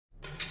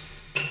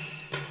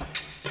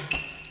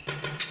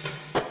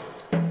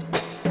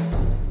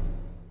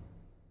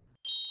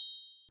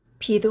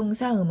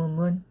비동사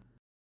의문문.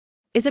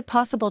 Is it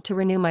possible to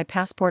renew my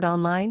passport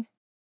online?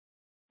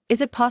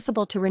 Is it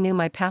possible to renew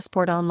my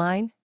passport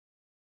online?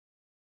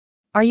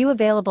 Are you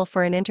available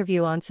for an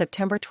interview on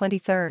September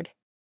 23rd?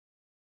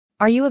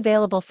 Are you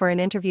available for an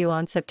interview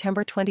on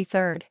September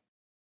 23rd?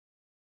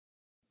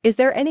 Is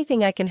there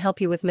anything I can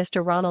help you with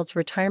Mr. Ronald's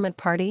retirement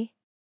party?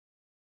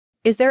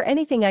 Is there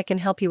anything I can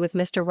help you with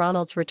Mr.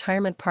 Ronald's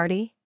retirement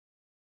party?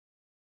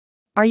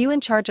 Are you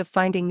in charge of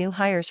finding new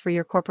hires for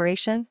your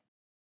corporation?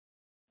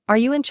 Are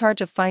you in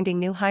charge of finding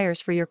new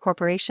hires for your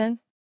corporation?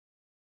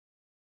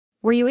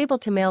 Were you able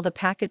to mail the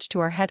package to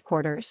our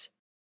headquarters?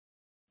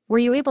 Were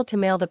you able to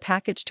mail the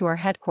package to our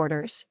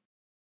headquarters?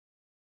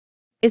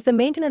 Is the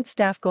maintenance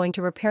staff going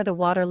to repair the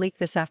water leak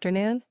this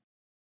afternoon?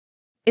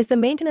 Is the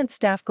maintenance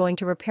staff going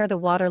to repair the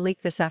water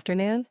leak this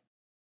afternoon?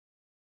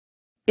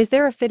 Is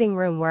there a fitting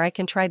room where I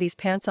can try these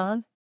pants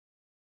on?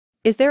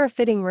 Is there a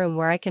fitting room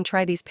where I can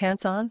try these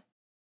pants on?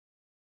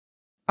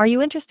 Are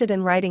you interested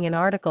in writing an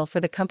article for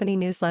the company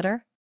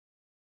newsletter?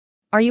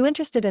 Are you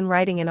interested in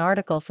writing an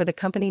article for the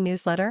company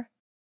newsletter?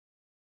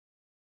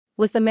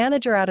 Was the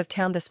manager out of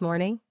town this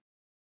morning?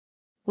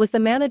 Was the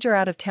manager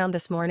out of town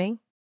this morning?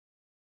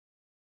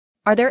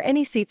 Are there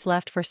any seats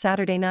left for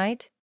Saturday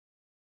night?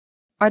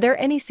 Are there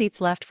any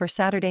seats left for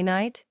Saturday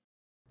night?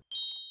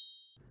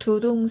 두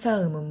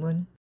동사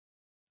의문문.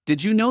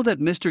 Did you know that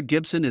Mr.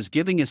 Gibson is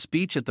giving a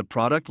speech at the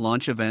product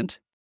launch event?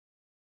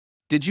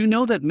 Did you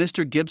know that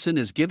Mr. Gibson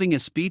is giving a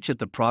speech at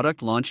the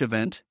product launch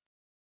event?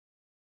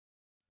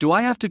 Do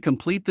I have to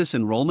complete this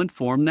enrollment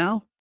form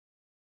now?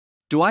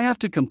 Do I have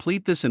to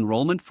complete this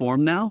enrollment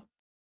form now?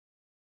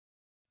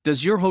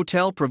 Does your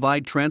hotel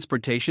provide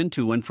transportation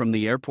to and from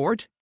the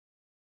airport?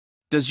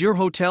 Does your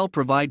hotel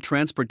provide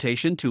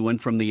transportation to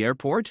and from the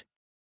airport?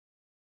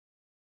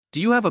 Do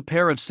you have a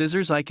pair of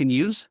scissors I can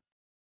use?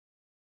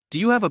 Do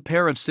you have a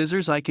pair of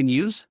scissors I can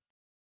use?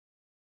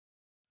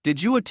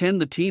 Did you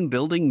attend the team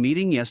building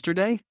meeting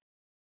yesterday?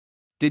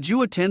 Did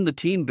you attend the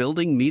team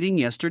building meeting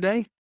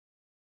yesterday?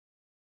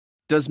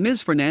 Does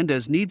Ms.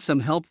 Fernandez need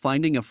some help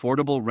finding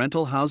affordable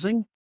rental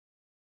housing?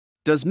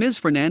 Does Ms.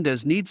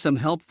 Fernandez need some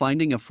help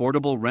finding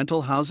affordable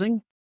rental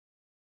housing?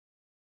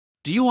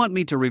 Do you want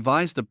me to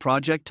revise the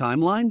project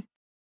timeline?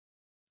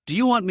 Do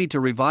you want me to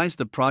revise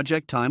the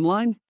project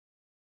timeline?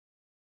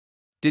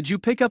 Did you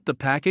pick up the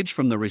package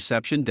from the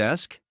reception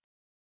desk?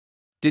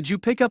 Did you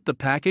pick up the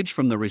package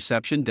from the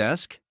reception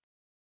desk?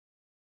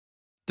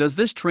 Does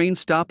this train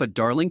stop at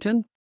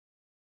Darlington?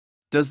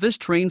 Does this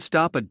train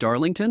stop at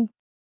Darlington?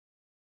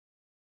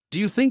 Do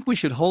you think we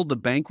should hold the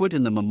banquet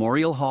in the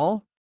Memorial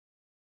Hall?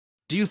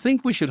 Do you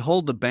think we should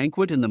hold the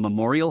banquet in the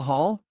Memorial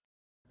Hall?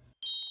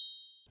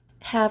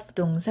 have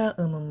동사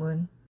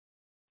의문문.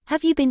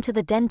 Have you been to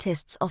the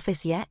dentist's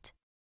office yet?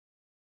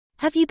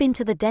 Have you been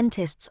to the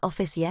dentist's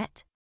office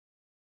yet?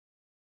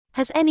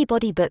 Has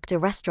anybody booked a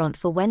restaurant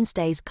for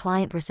Wednesday's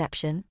client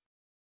reception?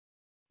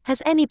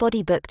 Has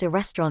anybody booked a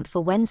restaurant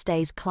for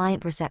Wednesday's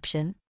client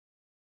reception?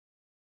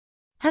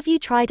 Have you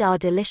tried our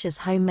delicious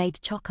homemade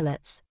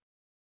chocolates?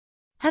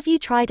 Have you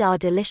tried our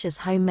delicious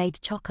homemade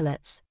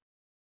chocolates?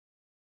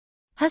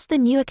 Has the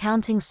new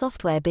accounting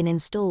software been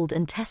installed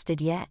and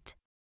tested yet?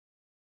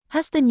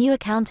 Has the new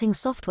accounting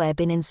software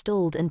been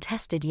installed and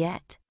tested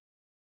yet?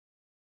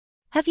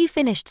 Have you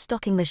finished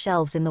stocking the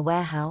shelves in the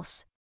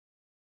warehouse?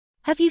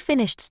 Have you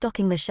finished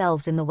stocking the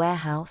shelves in the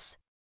warehouse?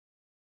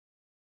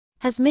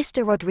 Has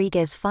Mr.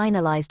 Rodriguez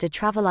finalized a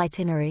travel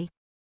itinerary?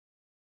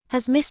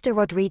 Has Mr.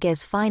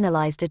 Rodriguez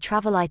finalized a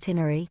travel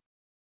itinerary?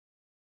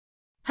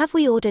 Have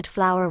we ordered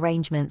flower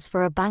arrangements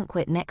for a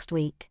banquet next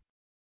week?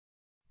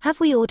 Have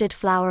we ordered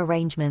flower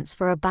arrangements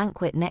for a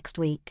banquet next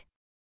week?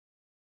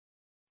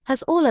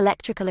 Has all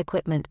electrical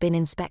equipment been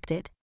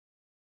inspected?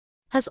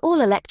 Has all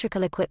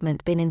electrical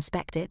equipment been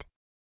inspected?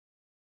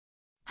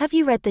 Have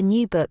you read the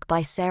new book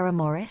by Sarah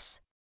Morris?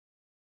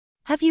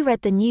 Have you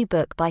read the new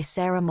book by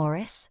Sarah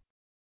Morris?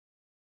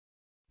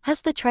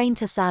 Has the train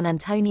to San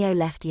Antonio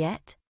left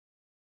yet?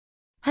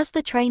 Has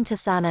the train to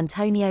San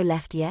Antonio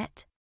left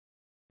yet?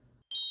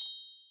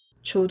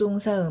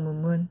 조동사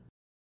의문문.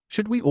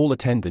 Should we all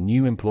attend the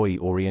new employee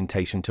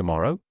orientation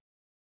tomorrow?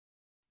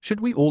 Should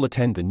we all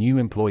attend the new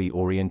employee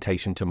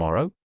orientation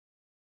tomorrow?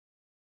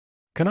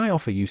 Can I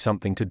offer you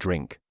something to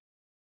drink?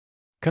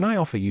 Can I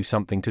offer you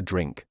something to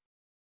drink?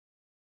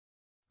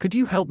 Could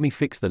you help me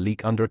fix the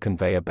leak under a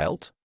conveyor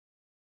belt?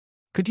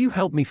 Could you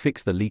help me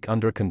fix the leak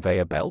under a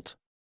conveyor belt?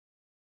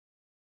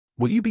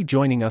 Will you be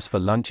joining us for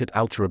lunch at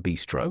Ultra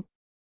Bistro?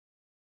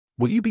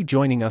 Will you be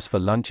joining us for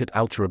lunch at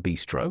Ultra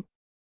Bistro?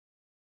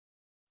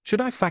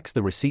 Should I fax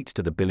the receipts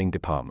to the billing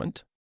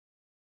department?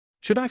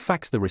 Should I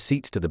fax the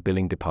receipts to the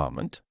billing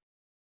department?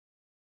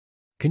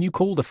 Can you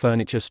call the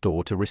furniture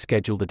store to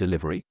reschedule the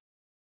delivery?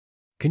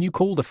 Can you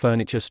call the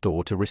furniture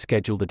store to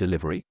reschedule the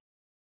delivery?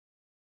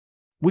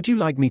 Would you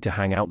like me to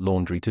hang out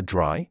laundry to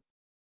dry?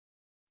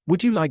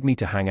 Would you like me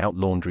to hang out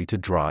laundry to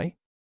dry?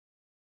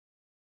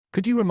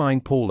 Could you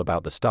remind Paul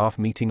about the staff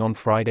meeting on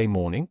Friday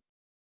morning?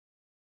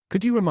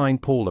 Could you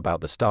remind Paul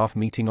about the staff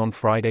meeting on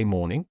Friday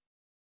morning?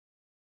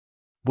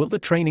 Will the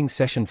training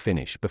session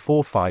finish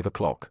before 5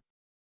 o'clock?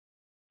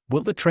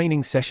 Will the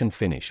training session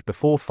finish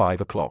before 5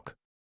 o'clock?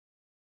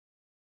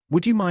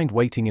 Would you mind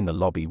waiting in the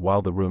lobby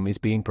while the room is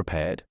being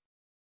prepared?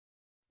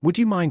 Would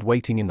you mind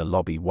waiting in the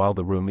lobby while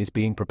the room is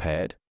being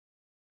prepared?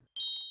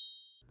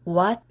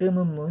 What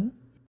의문문?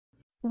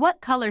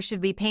 What color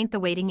should we paint the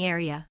waiting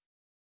area?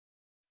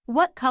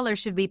 What color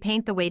should we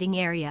paint the waiting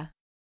area?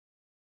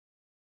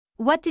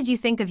 What did you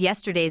think of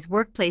yesterday's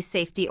workplace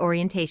safety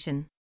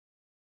orientation?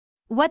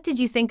 What did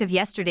you think of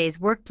yesterday's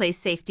workplace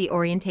safety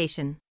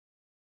orientation?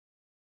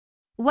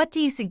 What do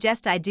you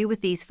suggest I do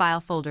with these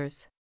file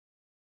folders?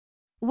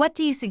 What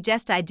do you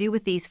suggest I do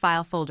with these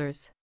file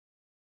folders?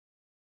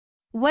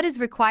 What is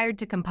required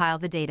to compile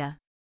the data?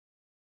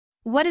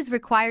 What is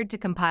required to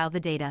compile the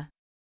data?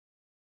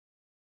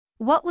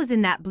 What was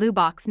in that blue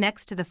box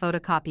next to the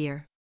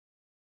photocopier?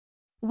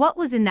 What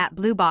was in that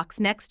blue box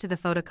next to the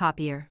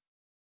photocopier?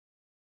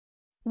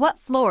 What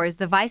floor is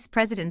the Vice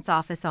President's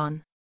office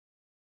on?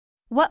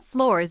 What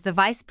floor is the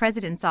Vice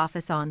President's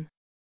office on?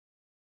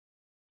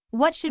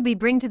 What should we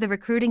bring to the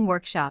recruiting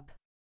workshop?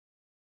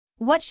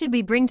 What should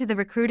we bring to the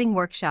recruiting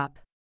workshop?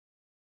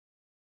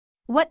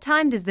 What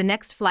time does the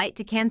next flight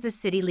to Kansas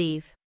City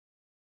leave?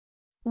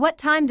 What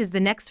time does the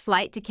next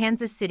flight to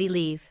Kansas City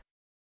leave?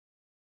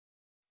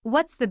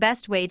 What's the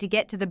best way to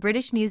get to the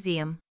British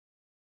Museum?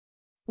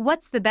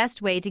 What's the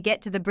best way to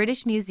get to the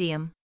British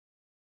Museum?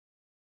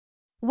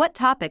 What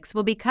topics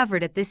will be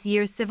covered at this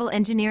year's Civil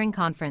Engineering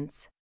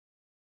Conference?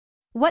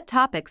 What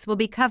topics will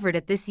be covered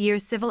at this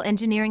year's Civil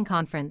Engineering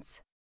Conference?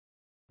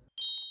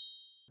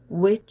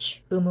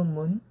 Which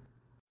의문문?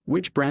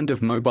 Which brand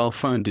of mobile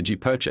phone did you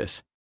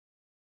purchase?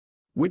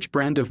 Which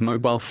brand of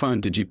mobile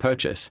phone did you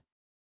purchase?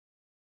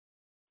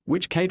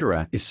 Which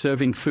caterer is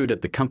serving food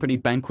at the company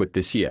banquet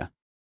this year?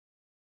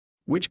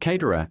 Which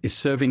caterer is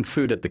serving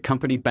food at the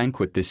company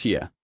banquet this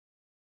year?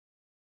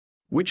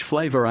 Which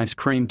flavor ice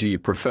cream do you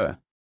prefer?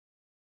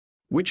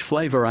 Which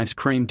flavor ice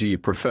cream do you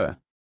prefer?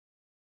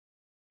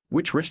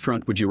 Which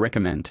restaurant would you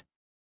recommend?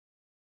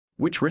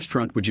 Which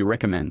restaurant would you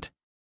recommend?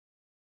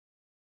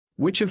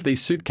 Which of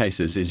these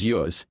suitcases is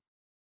yours?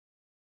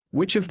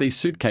 Which of these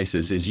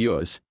suitcases is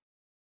yours?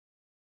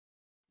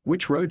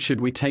 Which road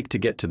should we take to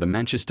get to the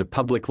Manchester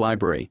Public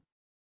Library?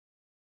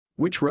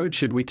 Which road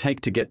should we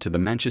take to get to the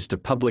Manchester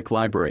Public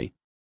Library?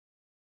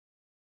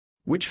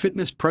 Which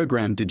fitness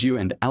program did you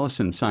and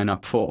Alison sign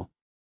up for?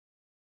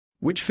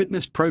 Which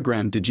fitness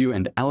program did you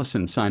and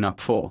Alison sign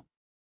up for?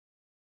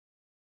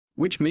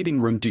 Which meeting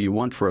room do you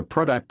want for a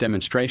product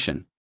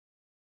demonstration?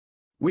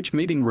 Which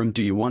meeting room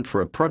do you want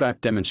for a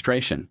product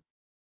demonstration?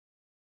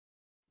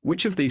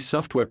 Which of these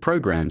software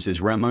programs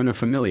is Ramona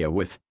familiar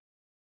with?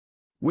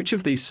 Which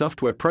of these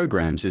software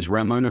programs is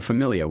Ramona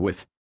familiar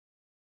with?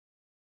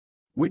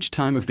 Which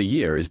time of the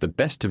year is the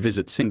best to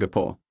visit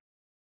Singapore?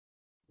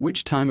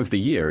 Which time of the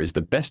year is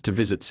the best to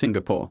visit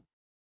Singapore?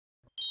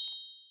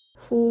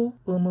 Who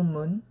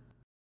의문문?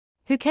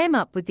 Who came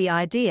up with the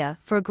idea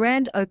for a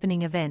grand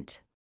opening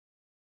event?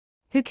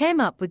 Who came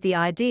up with the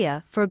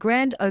idea for a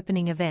grand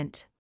opening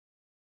event?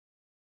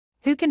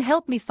 Who can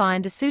help me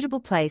find a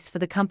suitable place for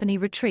the company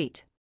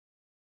retreat?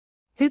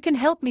 Who can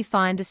help me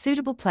find a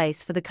suitable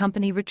place for the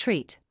company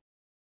retreat?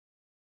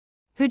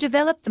 Who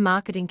developed the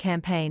marketing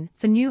campaign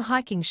for new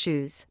hiking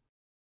shoes?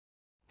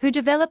 Who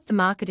developed the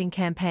marketing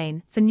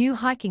campaign for new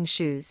hiking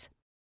shoes?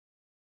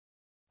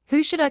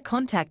 Who should I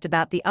contact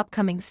about the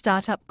upcoming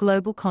Startup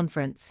Global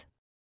Conference?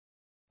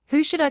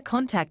 Who should I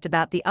contact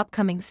about the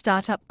upcoming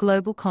Startup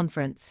Global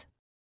Conference?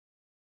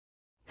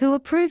 Who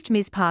approved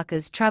Ms.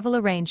 Parker's travel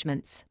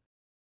arrangements?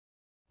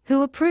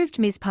 Who approved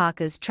Ms.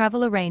 Parker's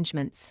travel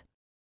arrangements?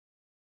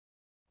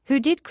 Who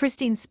did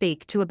Christine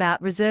speak to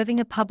about reserving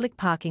a public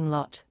parking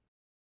lot?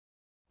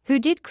 Who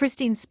did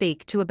Christine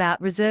speak to about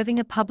reserving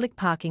a public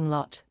parking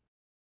lot?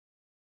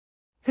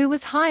 Who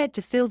was hired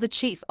to fill the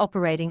Chief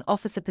Operating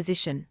Officer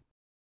position?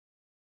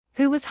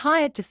 Who was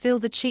hired to fill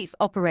the Chief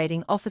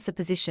Operating Officer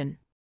position?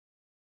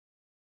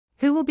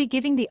 Who will be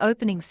giving the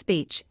opening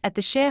speech at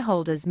the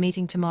shareholders'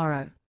 meeting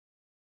tomorrow?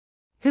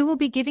 Who will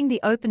be giving the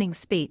opening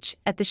speech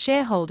at the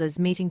shareholders'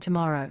 meeting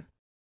tomorrow?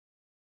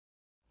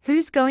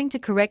 Who's going to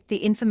correct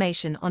the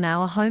information on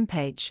our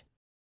homepage?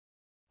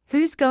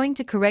 Who's going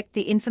to correct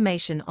the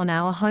information on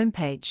our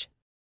homepage?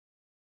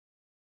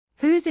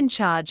 Who's in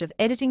charge of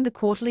editing the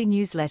quarterly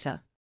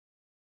newsletter?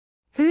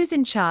 Who's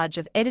in charge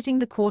of editing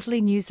the quarterly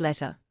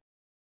newsletter?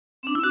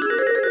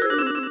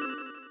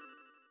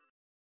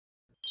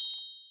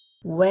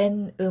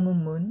 When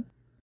의문문?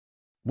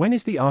 When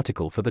is the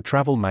article for the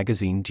travel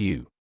magazine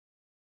due?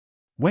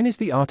 When is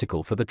the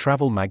article for the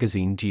travel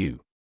magazine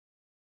due?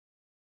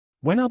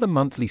 When are the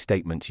monthly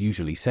statements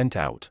usually sent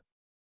out?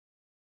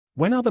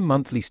 When are the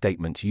monthly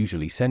statements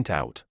usually sent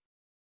out?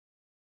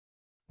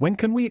 When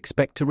can we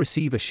expect to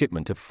receive a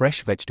shipment of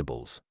fresh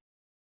vegetables?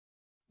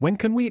 When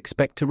can we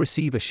expect to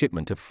receive a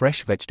shipment of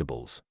fresh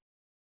vegetables?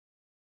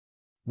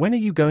 When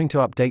are you going to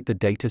update the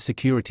data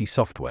security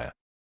software?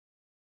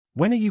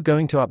 When are you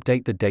going to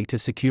update the data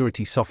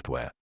security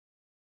software?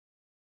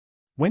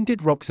 When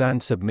did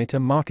Roxanne submit a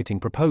marketing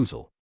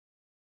proposal?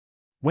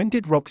 When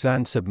did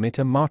Roxanne submit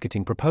a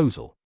marketing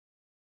proposal?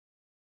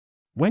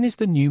 When is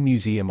the new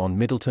museum on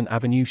Middleton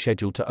Avenue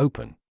scheduled to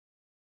open?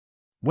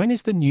 When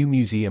is the new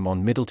museum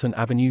on Middleton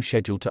Avenue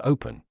scheduled to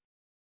open?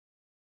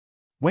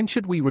 When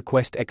should we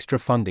request extra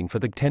funding for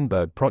the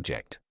Gutenberg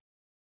project?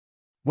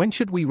 When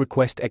should we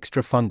request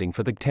extra funding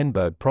for the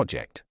Gutenberg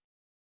project?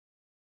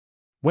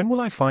 When will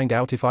I find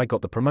out if I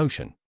got the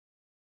promotion?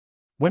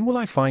 When will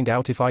I find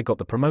out if I got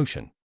the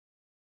promotion?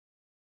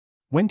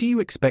 When do you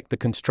expect the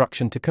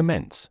construction to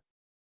commence?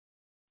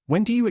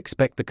 When do you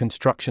expect the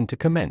construction to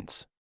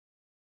commence?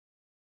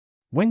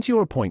 When's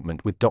your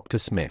appointment with Dr.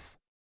 Smith?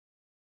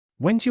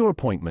 When's your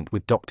appointment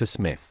with Dr.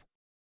 Smith?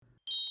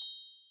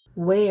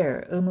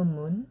 Where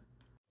의문문?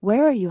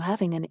 Where are you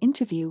having an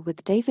interview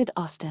with David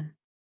Austin?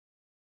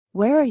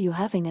 Where are you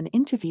having an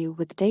interview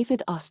with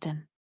David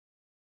Austin?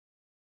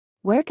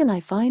 Where can I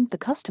find the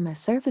customer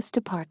service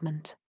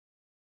department?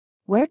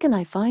 Where can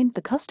I find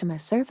the customer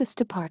service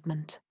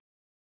department?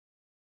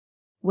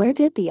 Where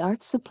did the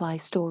art supply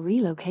store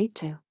relocate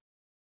to?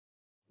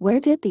 Where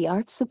did the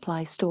art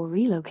supply store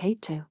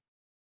relocate to?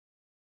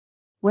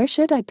 Where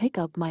should I pick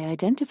up my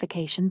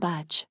identification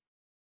badge?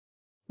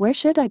 Where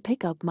should I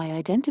pick up my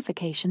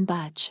identification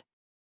badge?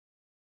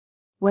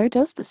 Where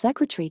does the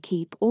secretary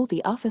keep all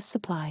the office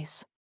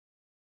supplies?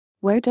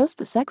 Where does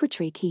the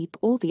secretary keep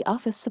all the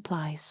office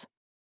supplies?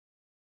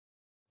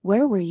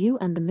 Where were you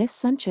and the Miss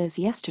Sanchez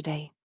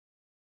yesterday?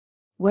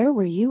 Where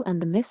were you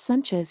and the Miss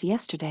Sanchez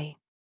yesterday?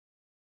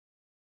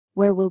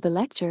 Where will the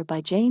lecture by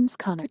James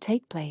Connor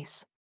take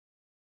place?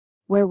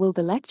 Where will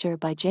the lecture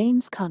by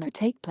James Connor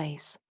take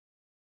place?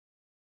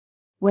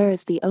 Where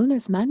is the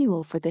owner's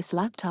manual for this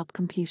laptop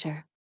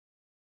computer?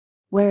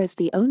 Where is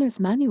the owner's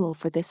manual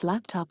for this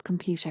laptop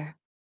computer?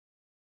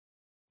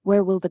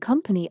 Where will the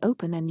company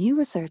open a new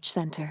research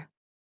center?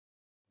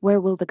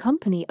 Where will the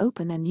company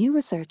open a new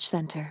research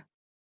center?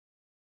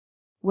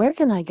 Where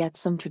can I get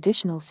some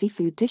traditional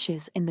seafood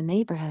dishes in the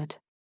neighborhood?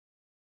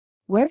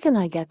 Where can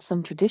I get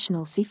some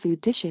traditional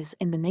seafood dishes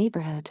in the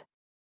neighborhood?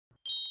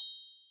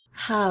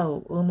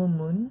 How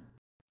의문문?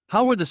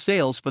 How are the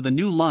sales for the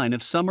new line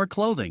of summer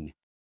clothing?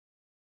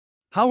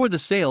 How are the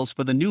sales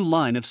for the new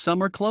line of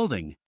summer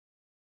clothing?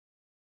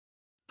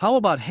 How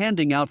about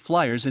handing out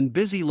flyers in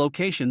busy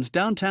locations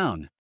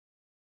downtown?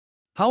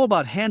 How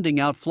about handing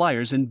out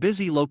flyers in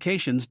busy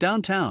locations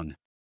downtown?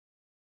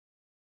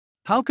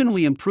 How can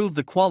we improve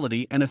the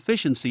quality and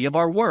efficiency of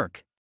our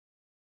work?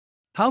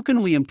 How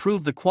can we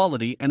improve the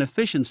quality and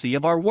efficiency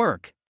of our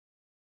work?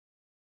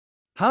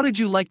 How did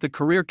you like the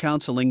career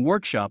counseling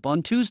workshop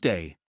on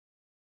Tuesday?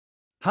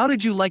 How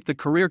did you like the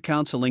career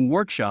counseling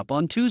workshop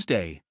on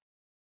Tuesday?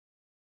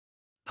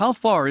 How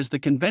far is the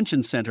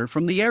convention center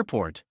from the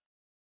airport?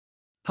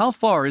 How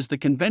far is the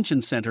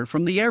convention center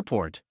from the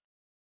airport?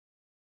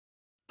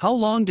 How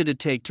long did it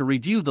take to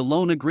review the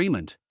loan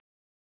agreement?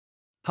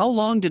 How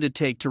long did it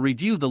take to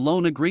review the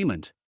loan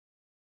agreement?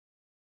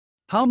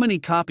 How many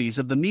copies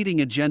of the meeting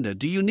agenda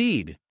do you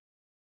need?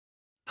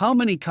 How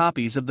many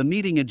copies of the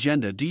meeting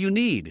agenda do you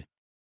need?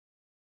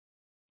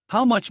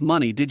 How much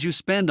money did you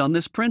spend on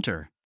this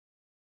printer?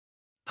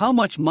 How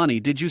much money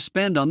did you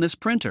spend on this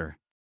printer?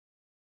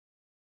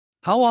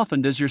 How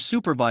often does your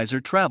supervisor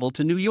travel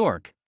to New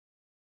York?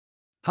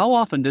 How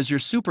often does your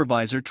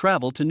supervisor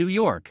travel to New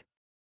York?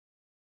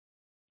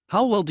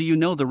 How well do you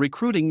know the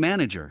recruiting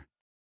manager?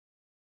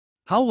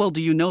 How well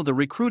do you know the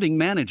recruiting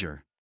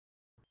manager?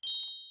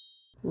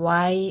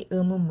 Why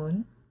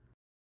의문문?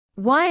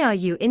 Why are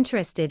you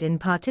interested in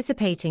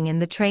participating in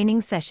the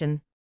training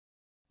session?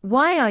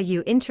 Why are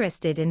you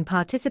interested in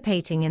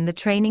participating in the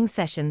training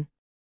session?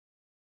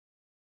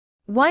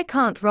 Why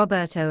can't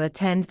Roberto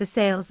attend the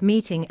sales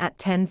meeting at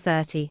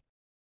 10:30?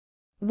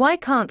 Why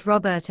can't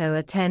Roberto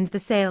attend the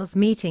sales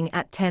meeting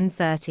at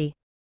 10:30?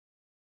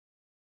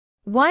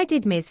 Why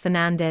did Ms.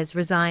 Fernandez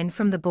resign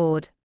from the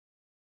board?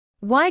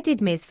 Why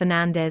did Ms.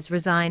 Fernandez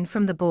resign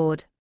from the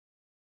board?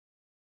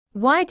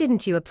 Why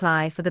didn't you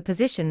apply for the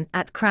position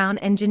at Crown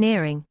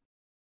Engineering?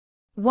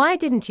 Why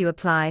didn't you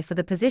apply for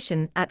the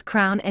position at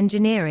Crown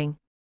Engineering?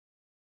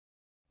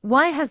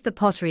 Why has the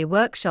pottery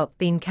workshop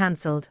been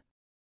cancelled?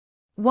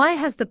 Why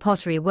has the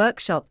pottery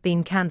workshop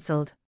been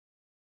cancelled?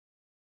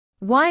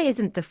 Why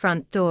isn't the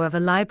front door of a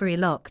library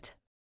locked?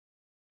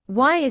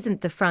 Why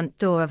isn't the front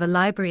door of a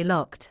library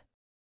locked?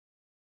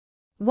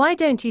 Why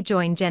don't you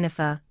join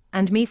Jennifer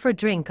and me for a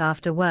drink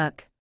after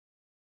work?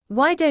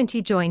 Why don't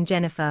you join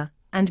Jennifer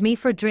and me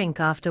for a drink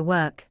after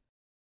work?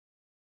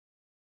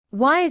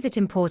 Why is it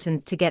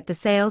important to get the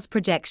sales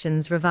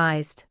projections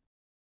revised?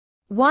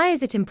 Why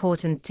is it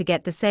important to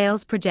get the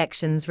sales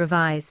projections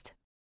revised?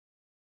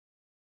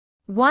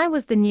 Why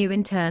was the new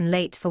intern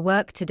late for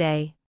work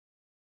today?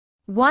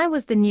 Why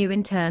was the new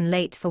intern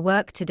late for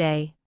work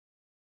today?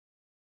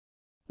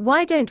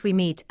 Why don't we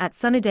meet at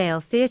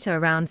Sunnydale Theatre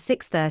around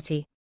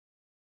 6:30?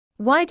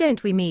 Why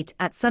don't we meet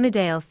at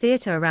Sunnydale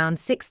Theatre around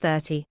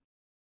 6:30?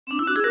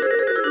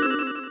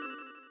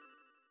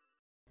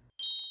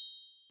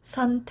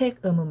 선택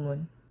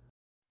의문문.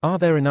 Are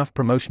there enough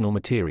promotional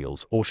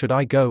materials or should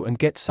I go and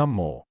get some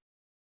more?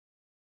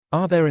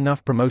 Are there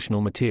enough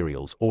promotional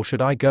materials or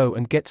should I go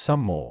and get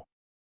some more?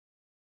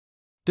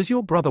 Does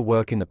your brother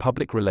work in the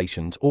public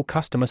relations or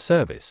customer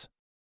service?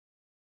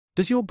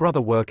 Does your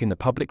brother work in the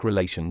public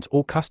relations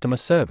or customer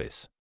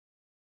service?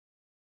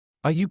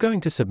 Are you going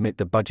to submit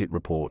the budget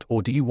report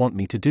or do you want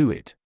me to do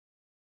it?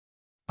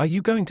 Are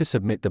you going to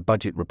submit the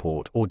budget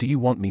report or do you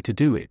want me to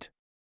do it?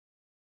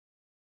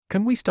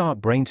 Can we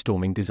start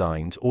brainstorming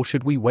designs or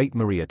should we wait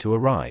Maria to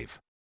arrive?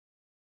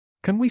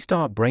 Can we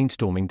start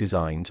brainstorming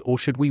designs or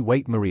should we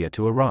wait Maria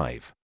to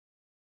arrive?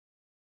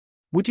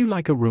 Would you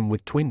like a room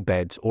with twin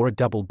beds or a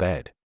double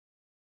bed?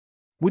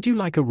 Would you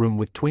like a room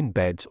with twin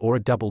beds or a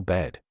double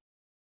bed?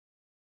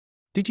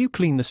 Did you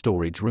clean the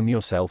storage room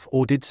yourself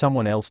or did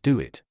someone else do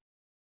it?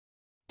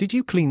 Did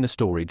you clean the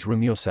storage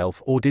room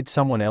yourself or did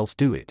someone else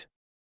do it?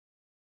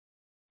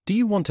 Do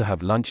you want to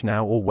have lunch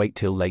now or wait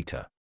till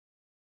later?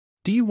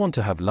 Do you want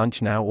to have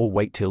lunch now or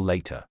wait till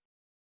later?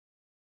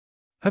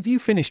 Have you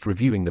finished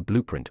reviewing the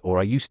blueprint or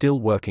are you still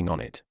working on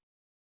it?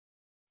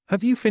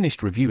 Have you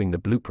finished reviewing the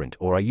blueprint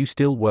or are you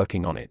still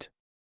working on it?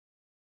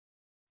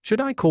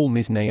 Should I call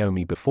Ms.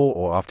 Naomi before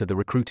or after the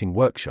recruiting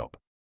workshop?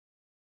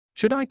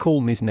 Should I call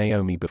Ms.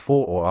 Naomi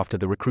before or after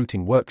the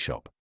recruiting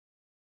workshop?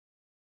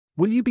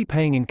 Will you be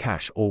paying in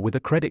cash or with a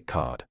credit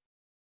card?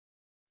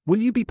 Will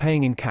you be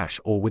paying in cash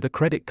or with a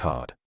credit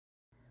card?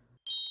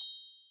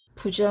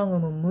 부정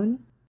의문문.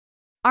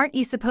 Aren't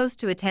you supposed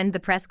to attend the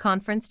press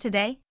conference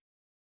today?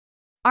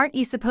 Aren't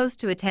you supposed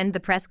to attend the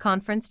press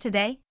conference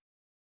today?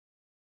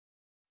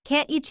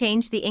 Can't you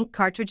change the ink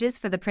cartridges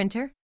for the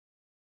printer?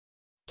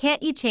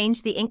 Can't you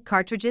change the ink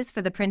cartridges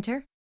for the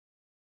printer?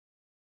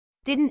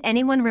 Didn't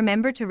anyone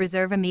remember to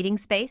reserve a meeting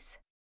space?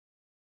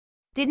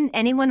 Didn't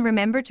anyone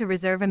remember to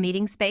reserve a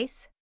meeting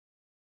space?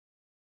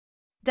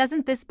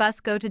 Doesn't this bus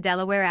go to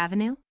Delaware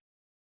Avenue?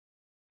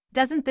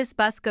 Doesn't this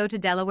bus go to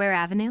Delaware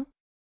Avenue?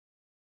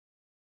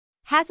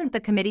 Hasn't the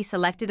committee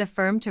selected a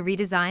firm to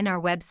redesign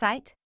our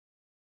website?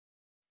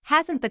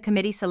 Hasn't the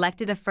committee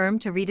selected a firm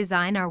to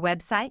redesign our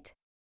website?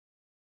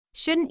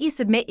 Shouldn't you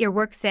submit your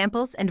work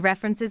samples and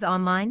references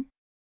online?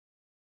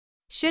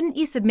 Shouldn't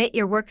you submit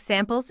your work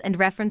samples and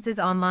references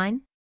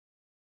online?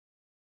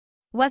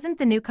 Wasn't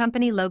the new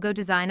company logo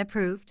design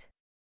approved?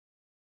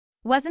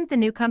 Wasn't the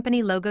new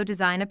company logo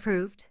design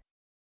approved?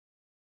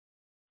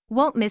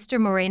 Won't Mr.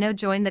 Moreno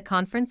join the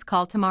conference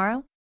call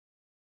tomorrow?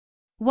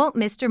 Won't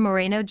Mr.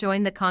 Moreno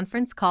join the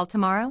conference call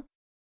tomorrow?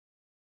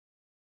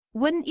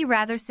 Wouldn't you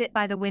rather sit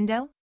by the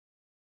window?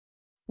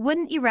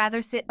 Wouldn't you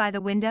rather sit by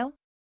the window?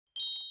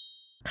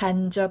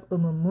 간접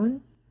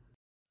의문문.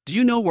 Do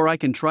you know where I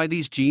can try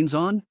these jeans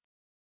on?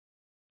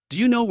 Do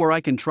you know where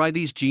I can try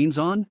these jeans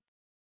on?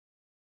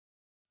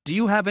 Do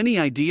you have any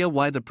idea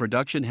why the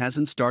production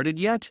hasn't started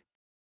yet?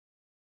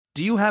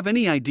 Do you have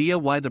any idea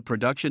why the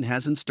production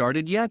hasn't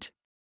started yet?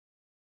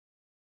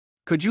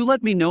 Could you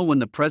let me know when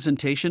the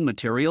presentation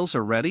materials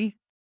are ready?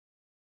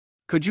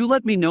 Could you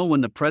let me know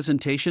when the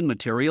presentation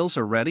materials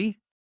are ready?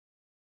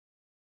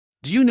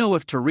 Do you know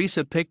if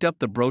Teresa picked up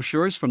the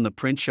brochures from the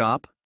print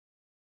shop?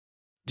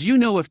 Do you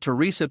know if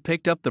Teresa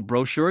picked up the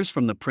brochures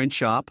from the print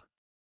shop?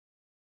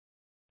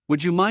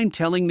 Would you mind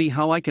telling me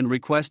how I can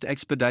request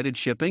expedited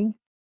shipping?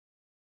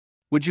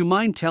 Would you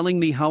mind telling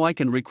me how I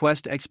can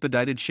request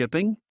expedited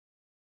shipping?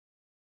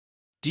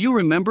 Do you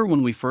remember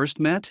when we first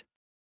met?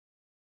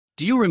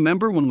 Do you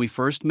remember when we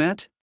first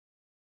met?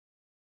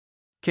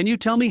 Can you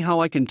tell me how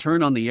I can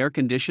turn on the air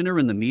conditioner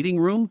in the meeting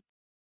room?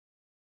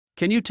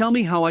 Can you tell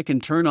me how I can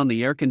turn on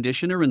the air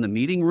conditioner in the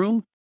meeting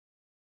room?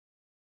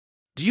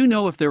 Do you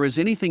know if there is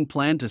anything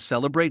planned to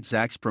celebrate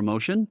Zach's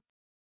promotion?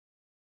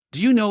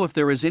 Do you know if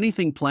there is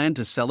anything planned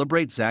to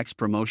celebrate Zach's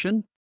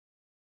promotion?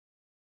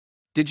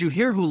 Did you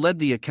hear who led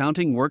the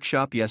accounting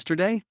workshop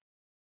yesterday?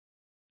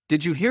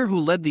 Did you hear who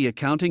led the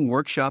accounting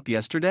workshop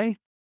yesterday?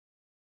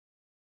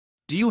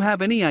 Do you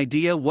have any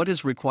idea what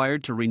is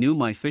required to renew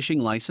my fishing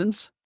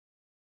license?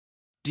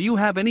 Do you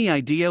have any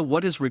idea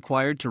what is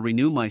required to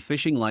renew my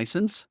fishing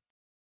license?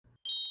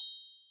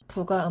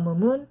 부가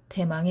의문문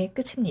대망의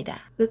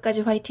끝입니다.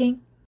 끝까지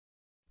화이팅!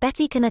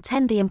 Betty can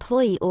attend the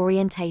employee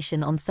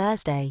orientation on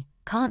Thursday,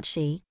 can't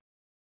she?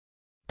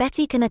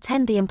 Betty can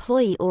attend the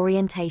employee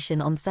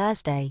orientation on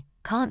Thursday,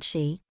 can't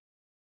she?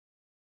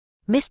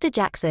 Mr.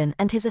 Jackson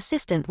and his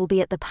assistant will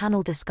be at the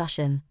panel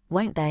discussion,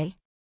 won't they?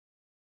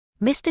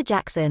 Mr.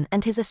 Jackson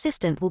and his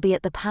assistant will be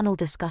at the panel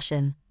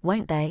discussion,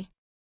 won't they?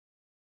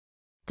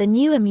 The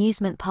new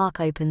amusement park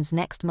opens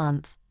next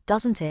month,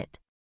 doesn't it?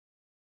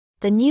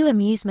 The new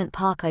amusement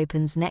park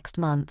opens next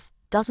month,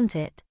 doesn't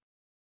it?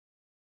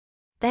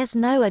 There's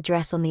no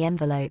address on the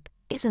envelope,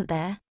 isn't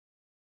there?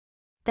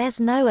 There's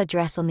no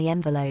address on the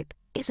envelope,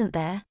 isn't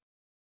there?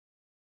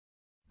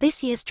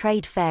 This year's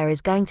trade fair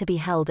is going to be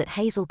held at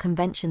Hazel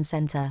Convention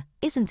Center,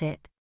 isn't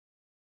it?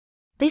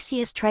 This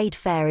year's trade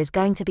fair is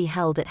going to be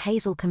held at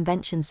Hazel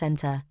Convention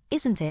Center,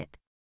 isn't it?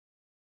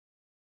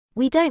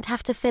 We don't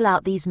have to fill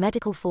out these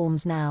medical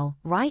forms now,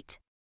 right?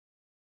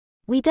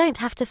 We don't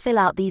have to fill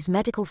out these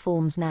medical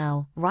forms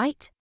now,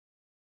 right?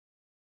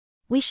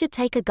 We should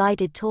take a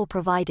guided tour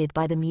provided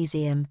by the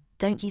museum,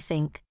 don't you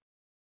think?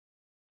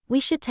 We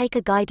should take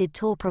a guided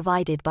tour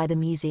provided by the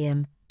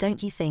museum,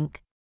 don't you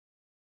think?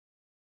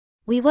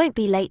 We won't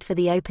be late for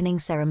the opening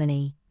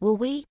ceremony, will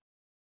we?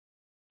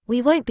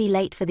 We won't be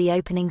late for the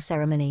opening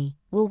ceremony,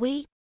 will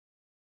we?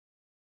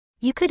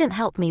 You couldn't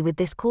help me with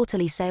this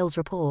quarterly sales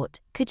report,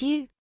 could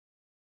you?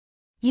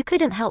 You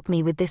couldn't help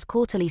me with this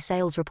quarterly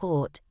sales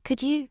report,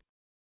 could you?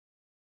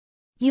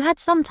 You had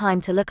some time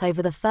to look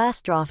over the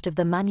first draft of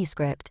the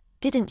manuscript,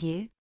 didn't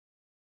you?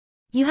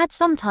 You had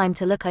some time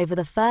to look over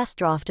the first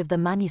draft of the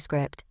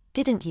manuscript,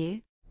 didn't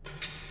you?